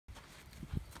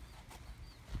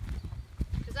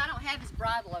have his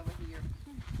bridle over here.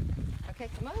 Okay,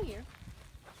 come on here.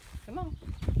 Come on.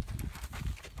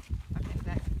 Okay,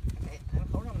 back. Okay,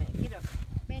 hold on a minute. Get up.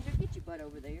 Banjo, get your butt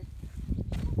over there.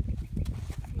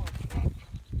 Come on,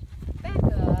 back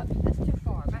up. That's too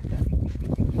far. Back up.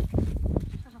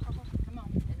 Come on.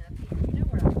 And up here. You know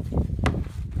where I'm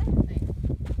there.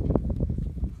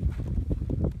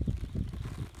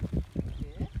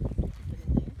 Good. Put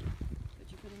in there. Put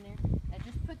your foot in there. Now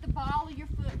just put the ball of your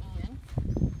foot in.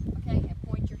 Okay, and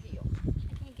point your heel.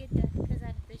 I can't get the, because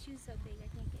the shoe's so big, I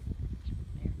can't get it.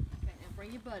 There. Okay, now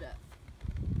bring your butt up.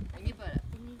 Bring your butt up.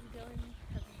 It needs to go in there.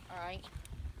 Okay. All right.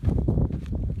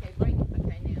 Okay, bring it.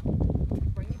 Okay, now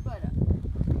bring your butt up.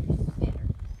 Center.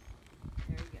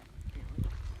 There you go.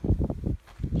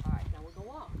 Now, all right, now we'll go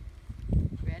on.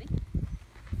 Ready?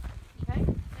 Okay.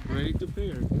 Ready to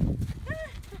pair.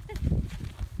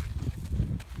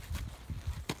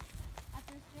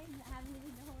 After strings, I haven't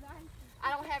even the whole arm. I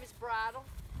don't have his bridle.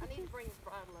 I need to bring his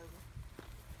bridle over.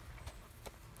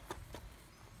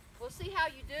 We'll see how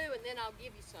you do, and then I'll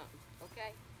give you something.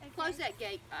 Okay? Close that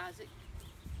gate, Isaac.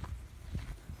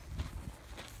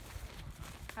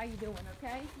 How you doing?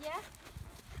 Okay? Yeah?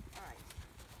 All right.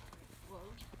 Whoa.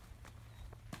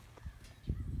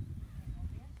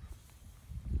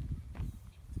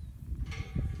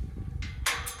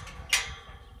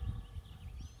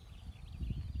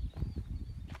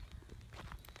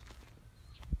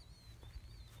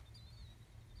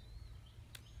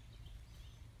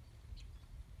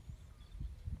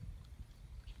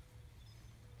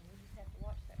 You just have to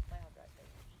watch that cloud right there.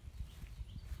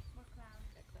 What cloud?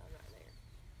 That cloud right there.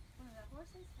 One of the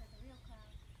horses or the real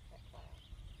cloud? That cloud.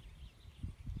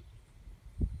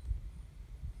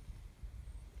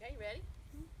 Okay, you ready?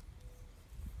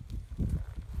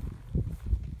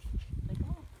 Okay, come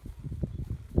on.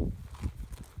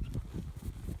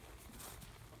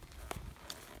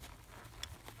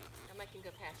 Now make him go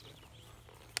past you.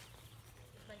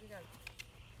 Just make him go.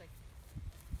 Like,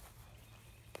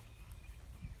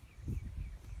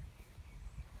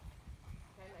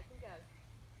 okay, make him go.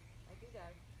 Make him go.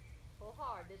 Pull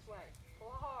hard this way.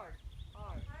 Pull hard.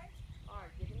 Hard.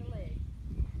 Hard. Get in the leg.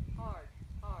 Hard.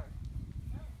 Hard.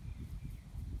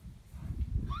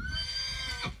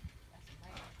 That's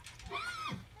bad.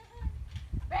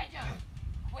 Banjo!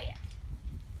 Quit!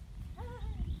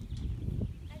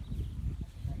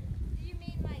 Do you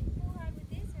mean like pull hard with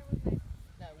this or with my...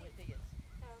 No, with this.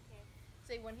 Oh, okay.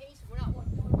 See, when we're not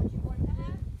doing what you want to do,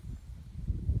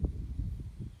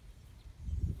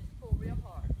 just pull real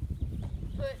hard.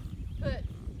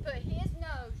 Put his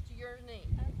nose to your knee.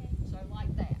 Okay. So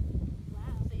like that. Wow.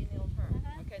 See, and it'll turn.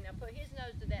 Uh-huh. Okay, now put his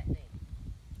nose to that knee.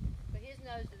 Put his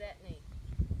nose to that knee.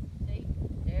 See?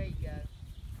 There you go.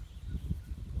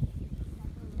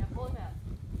 Now pull him up.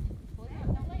 Pull him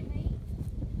up. Don't let me.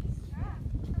 He's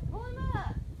strapped. Pull him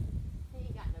up. He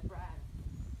ain't got no bridle.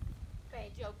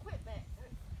 Banjo, quit back.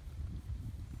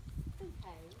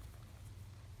 Okay.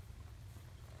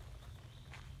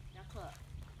 Now cluck.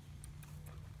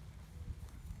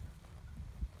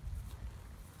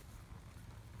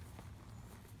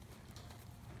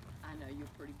 I know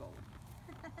you're pretty bold.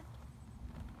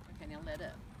 Okay, now let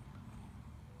up.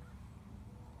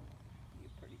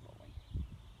 You're pretty boy.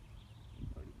 You're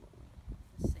pretty boy.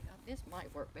 Let's see. This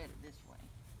might work better this way.